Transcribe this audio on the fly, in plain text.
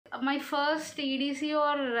my first EDC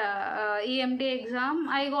or EMT exam,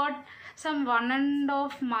 I got some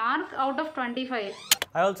 1.5 mark out of 25.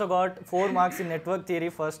 I also got 4 marks in network theory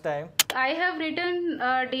first time. I have written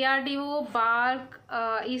DRDO, BARC,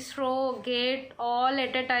 ISRO, GATE all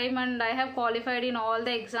at a time, and I have qualified in all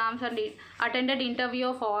the exams and attended interview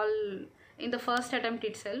of all in the first attempt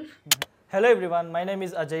itself. Hello everyone, my name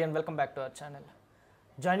is Ajay and welcome back to our channel.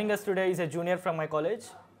 Joining us today is a junior from my college.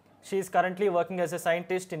 She is currently working as a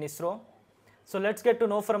scientist in ISRO. So let's get to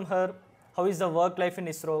know from her how is the work life in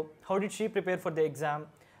ISRO, how did she prepare for the exam,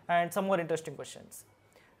 and some more interesting questions.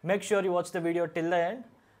 Make sure you watch the video till the end.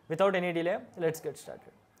 Without any delay, let's get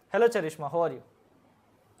started. Hello Charishma, how are you?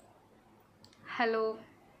 Hello,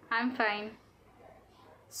 I'm fine.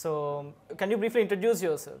 So, can you briefly introduce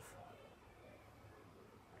yourself?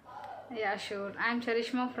 Yeah, sure. I'm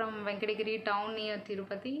Charishma from Venkatagiri town near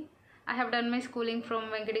Tirupati. I have done my schooling from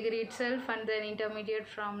Venkatagiri itself and then intermediate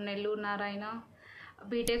from Nellore Narayana,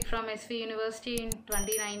 B.Tech from SV University in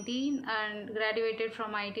 2019 and graduated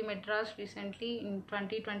from IIT Madras recently in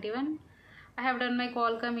 2021. I have done my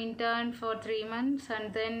Qualcomm intern for 3 months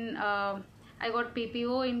and then I got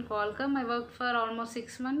PPO in Qualcomm. I worked for almost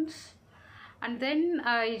 6 months and then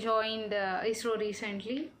I joined ISRO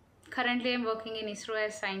recently. Currently I'm working in ISRO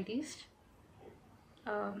as scientist.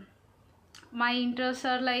 My interests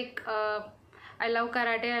are like I love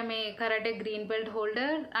karate. I'm a karate green belt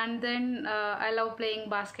holder and then I love playing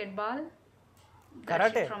basketball.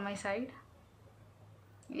 That's Karate? it from my side.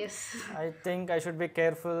 Yes. I think I should be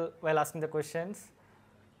careful while asking the questions.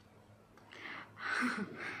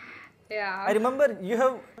 Yeah. I remember you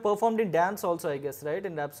have performed in dance also, I guess, right?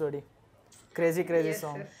 In Rhapsody. Crazy Yes,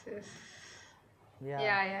 song. yes. Yeah.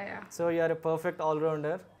 Yeah. So you are a perfect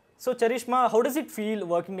all-rounder. So Charishma, how does it feel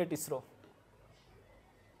working at ISRO?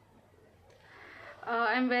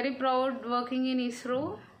 I'm very proud working in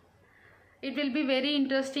ISRO. It will be very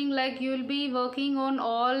interesting, like you will be working on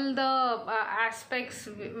all the aspects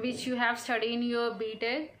which you have studied in your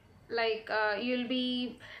B.Tech. Like you will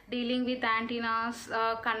be dealing with antennas,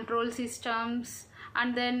 control systems,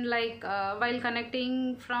 and then like while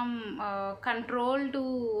connecting from control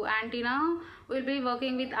to antenna, we'll be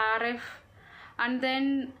working with RF, and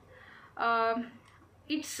then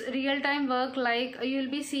it's real-time work, like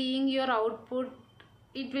you'll be seeing your output.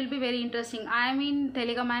 It will be very interesting. I am in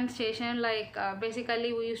telecommand station, like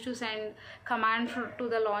basically we used to send command to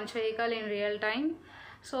the launch vehicle in real time.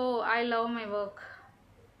 So I love my work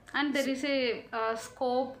and there is a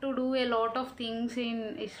scope to do a lot of things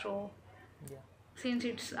in ISRO. Yeah. Since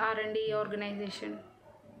it's R&D organization.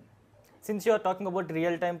 Since you are talking about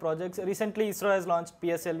real-time projects, recently ISRO has launched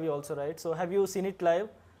PSLV also, right? So have you seen it live?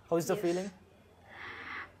 How is the feeling?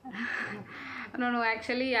 No,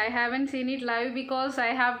 actually I haven't seen it live because I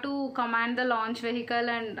have to command the launch vehicle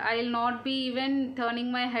and I'll not be even turning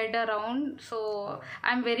my head around. So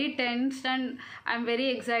I'm very tensed and I'm very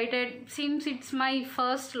excited since it's my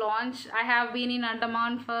first launch. I have been in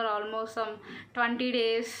Andaman for almost some 20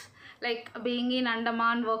 days, like being in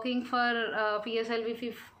Andaman working for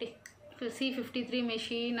PSLV C53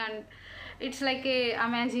 machine, and it's like a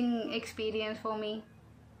amazing experience for me.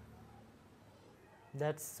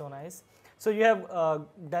 That's so nice. So you have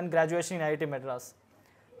done graduation in IIT Madras.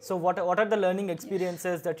 So what are the learning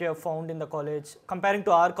experiences that you have found in the college comparing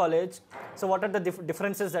to our college? So what are the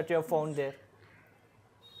differences that you have found there?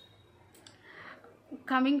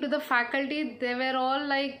 Coming to the faculty, they were all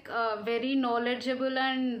like very knowledgeable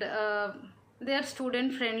and they are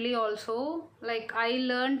student friendly also. Like I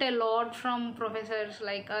learned a lot from professors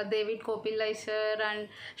like David Kopillai sir and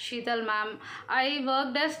Sheetal ma'am. I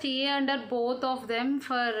worked as TA under both of them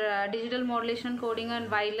for digital modulation coding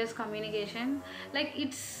and wireless communication. Like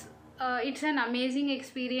it's an amazing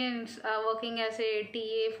experience working as a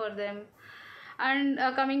TA for them. And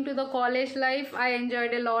coming to the college life, I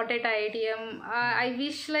enjoyed a lot at IITM. I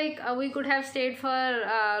wish like we could have stayed for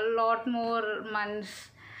a lot more months.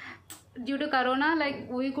 Due to corona,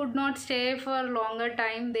 like we could not stay for longer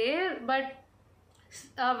time there, but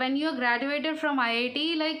when you are graduated from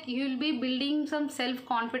IIT, like you will be building some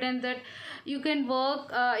self-confidence that you can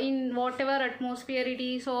work in whatever atmosphere it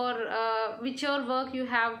is or whichever work you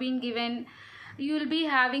have been given. You will be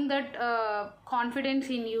having that confidence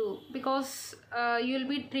in you because you will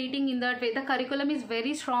be treating in that way. The curriculum is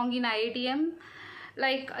very strong in IITM.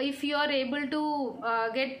 Like if you are able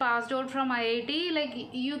to get passed out from IIT, like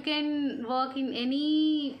you can work in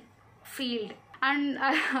any field. And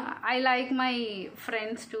I like my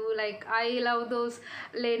friends too. Like I love those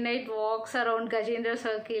late night walks around Gajendra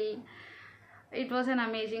Circle. It was an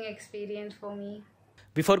amazing experience for me.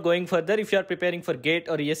 Before going further, if you are preparing for GATE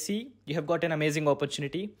or ESC, you have got an amazing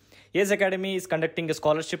opportunity. Yes Academy is conducting a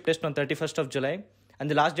scholarship test on 31st of July and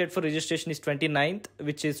the last date for registration is 29th,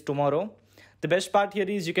 which is tomorrow. The best part here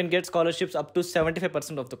is you can get scholarships up to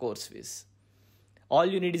 75% of the course fees. All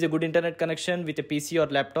you need is a good internet connection with a PC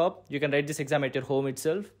or laptop. You can write this exam at your home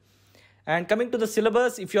itself. And coming to the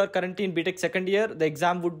syllabus, if you are currently in B.Tech second year, the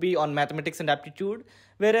exam would be on mathematics and aptitude.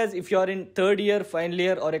 Whereas if you are in third year, final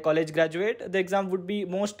year or a college graduate, the exam would be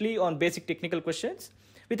mostly on basic technical questions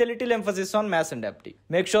with a little emphasis on maths and aptitude.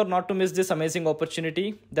 Make sure not to miss this amazing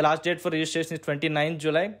opportunity. The last date for registration is 29th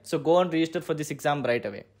July. So go and register for this exam right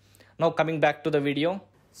away. Now coming back to the video.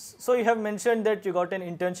 So you have mentioned that you got an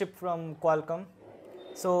internship from Qualcomm.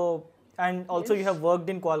 So, and also you have worked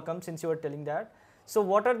in Qualcomm since you were telling that. So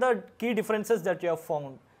what are the key differences that you have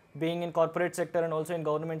found being in corporate sector and also in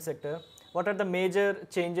government sector? What are the major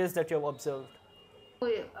changes that you have observed?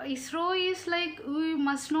 ISRO is like, we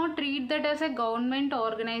must not treat that as a government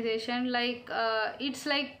organization, like it's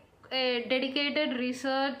like a dedicated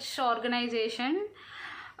research organization.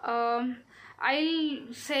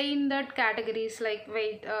 I'll say in that categories, like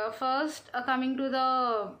first coming to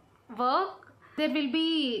the work, there will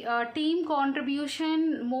be team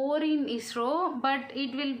contribution more in ISRO, but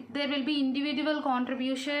there will be individual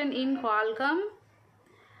contribution in Qualcomm.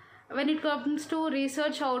 When it comes to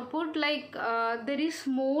research output, like there is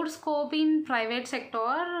more scope in private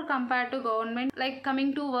sector compared to government. Like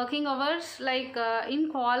coming to working hours, like in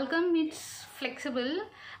Qualcomm it's flexible,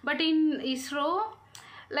 but in ISRO,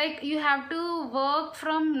 like you have to work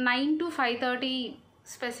from 9 to 5:30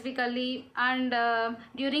 specifically, and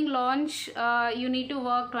during launch you need to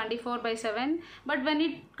work 24/7. But when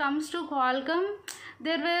it comes to Qualcomm,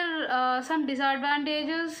 there were some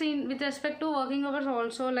disadvantages with respect to working hours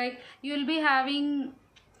also. Like you will be having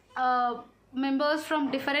members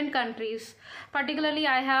from different countries. Particularly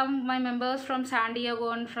I have my members from San Diego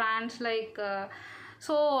and France, like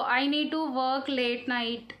so I need to work late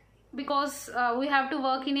night because we have to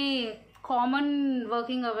work in a common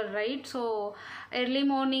working hour, right? So early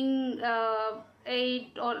morning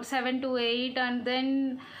 8 or 7 to 8, and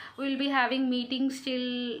then we'll be having meetings till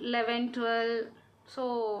 11 12.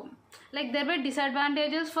 So like there were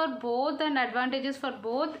disadvantages for both and advantages for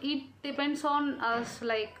both. It depends on us,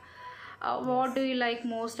 like what do you like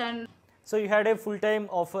most. And so you had a full-time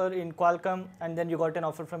offer in Qualcomm and then you got an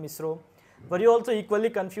offer from ISRO. Were you also equally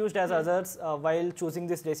confused as others while choosing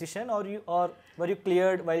this decision, or were you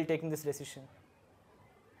cleared while taking this decision?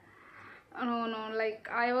 No, like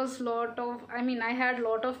I had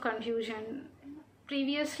lot of confusion.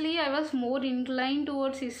 Previously I was more inclined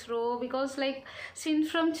towards ISRO because, like, since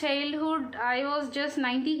from childhood I was just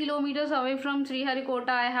 90 kilometers away from Sriharikota.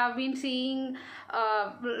 I have been seeing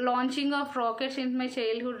launching of rockets since my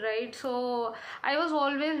childhood, right? So I was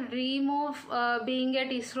always dream of being at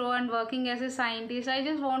ISRO and working as a scientist. I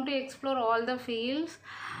just want to explore all the fields.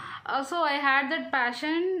 So I had that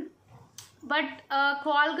passion, but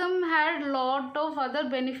Qualcomm had lot of other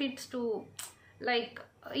benefits too. Like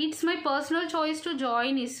it's my personal choice to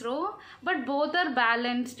join ISRO, but both are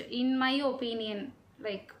balanced in my opinion.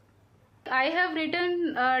 Like I have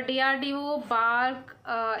written DRDO, BARC,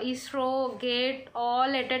 ISRO, GATE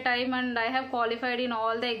all at a time, and I have qualified in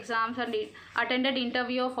all the exams and attended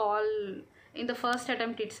interview of all in the first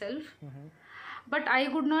attempt itself. But I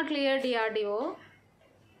could not clear DRDO.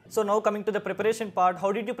 So now coming to the preparation part,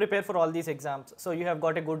 how did you prepare for all these exams? So you have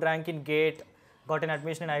got a good rank in GATE, got an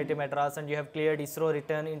admission in IIT Madras, and you have cleared ISRO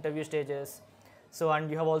written interview stages. So,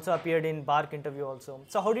 and you have also appeared in BARC interview also.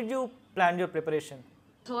 So how did you plan your preparation?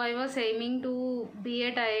 So I was aiming to be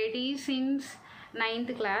at IIT since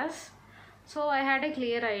 9th class. So I had a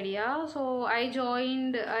clear idea. So I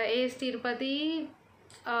joined AS Tirupati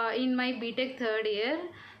in my B.Tech third year.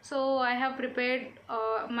 So I have prepared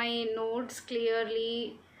my notes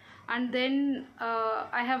clearly, and then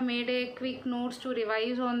I have made a quick notes to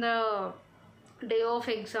revise on the day of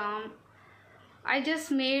exam. I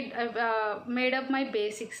just made up my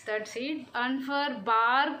basics, that's it. And for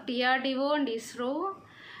BARC, DRDO and ISRO,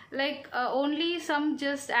 like only some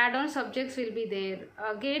just add-on subjects will be there.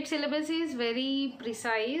 GATE syllabus is very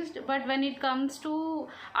precise, but when it comes to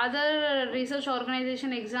other research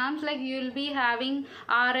organization exams, like you will be having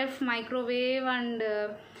RF, microwave and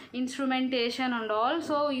instrumentation and all,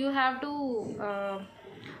 so you have to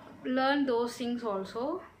learn those things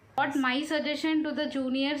also. What my suggestion to the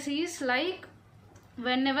juniors is, like,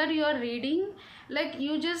 whenever you are reading, like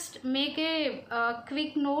you just make a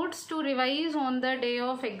quick notes to revise on the day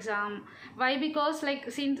of exam. Why? Because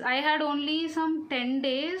like since I had only some 10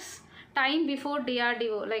 days time before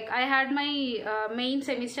DRDO. Like I had my main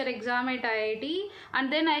semester exam at IIT,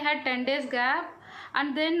 and then I had 10 days gap,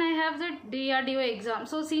 and then I have the DRDO exam.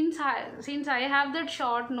 So since I have that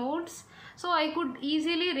short notes, so I could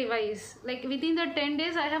easily revise. Like within the 10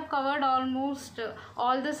 days I have covered almost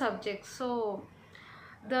all the subjects. So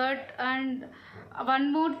that, and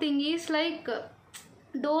one more thing is like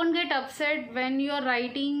don't get upset when you are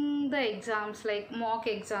writing the exams, like mock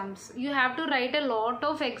exams. You have to write a lot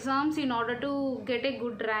of exams in order to get a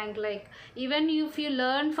good rank. Like even if you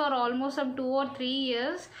learn for almost some 2 or 3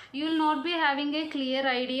 years, you will not be having a clear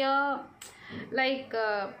idea, like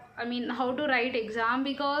how to write exam,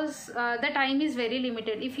 because the time is very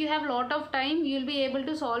limited. If you have lot of time, you will be able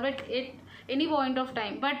to solve it at any point of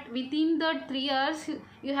time, but within the 3 hours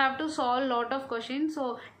you have to solve lot of questions.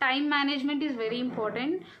 So time management is very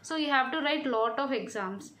important, so you have to write lot of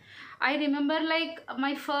exams. I remember like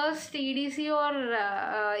my first EDC or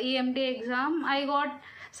EMT exam, I got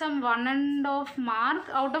some 1.5 mark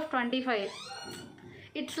out of 25.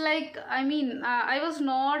 It's like I was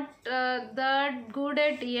not that good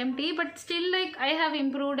at EMT, but still like I have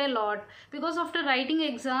improved a lot, because after writing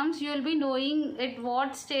exams you will be knowing at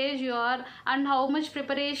what stage you are and how much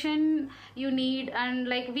preparation you need, and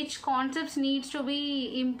like which concepts needs to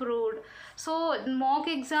be improved. So mock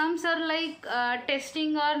exams are like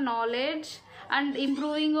testing our knowledge and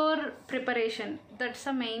improving our preparation. That's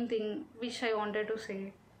the main thing which I wanted to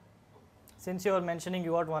say. Since you are mentioning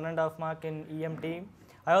you got 1.5 mark in EMT,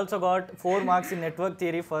 I also got 4 marks in network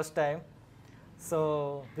theory first time.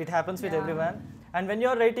 So it happens with everyone. And when you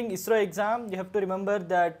are writing ISRO exam, you have to remember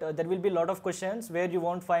that there will be a lot of questions where you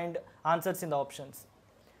won't find answers in the options.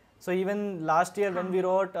 So even last year when we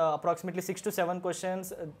wrote approximately 6 to 7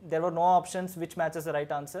 questions, there were no options which matches the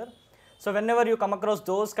right answer. So whenever you come across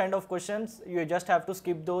those kind of questions, you just have to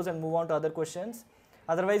skip those and move on to other questions.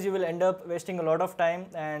 Otherwise, you will end up wasting a lot of time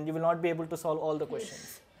and you will not be able to solve all the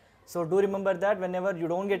questions. So do remember that whenever you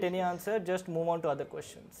don't get any answer, just move on to other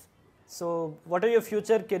questions. So what are your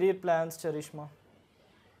future career plans, Charishma?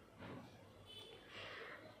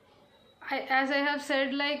 As I have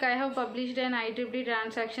said, like I have published an IEEE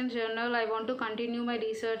transactions journal. I want to continue my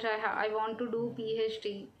research. I want to do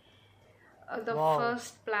PhD. The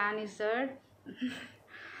first plan is that.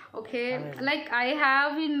 Okay, amazing. Like I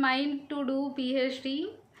have in mind to do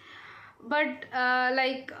PhD, but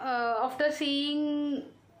after seeing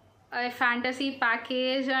a fantasy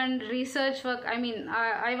package and research work,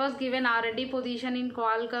 I was given R&D position in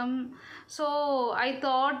Qualcomm, so I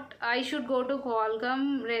thought I should go to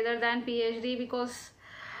Qualcomm rather than PhD, because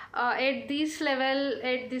at this level,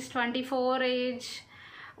 at this 24 age,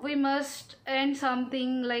 we must earn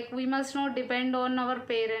something. Like we must not depend on our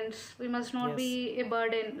parents, we must not be a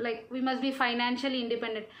burden. Like we must be financially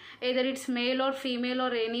independent, either it's male or female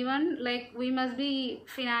or anyone. Like we must be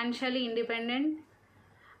financially independent,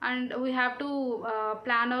 and we have to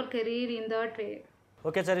plan our career in that way.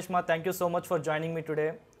 Okay, Charishma, thank you so much for joining me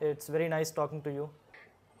today. It's very nice talking to you.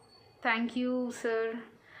 Thank you, sir.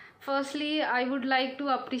 Firstly, I would like to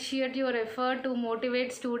appreciate your effort to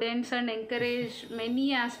motivate students and encourage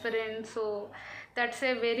many aspirants. So that's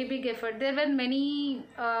a very big effort. There were many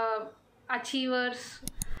achievers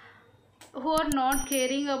who are not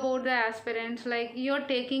caring about the aspirants. Like you're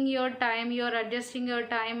taking your time, you're adjusting your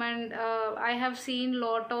time, and I have seen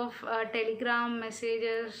lot of Telegram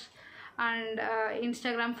messages and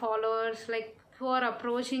Instagram followers like who are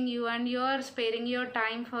approaching you, and you are sparing your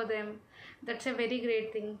time for them. That's a very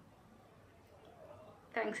great thing.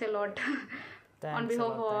 Thanks a lot. Thanks on behalf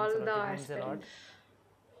of all the aspirants. aspirants.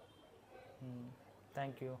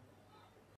 Thank you.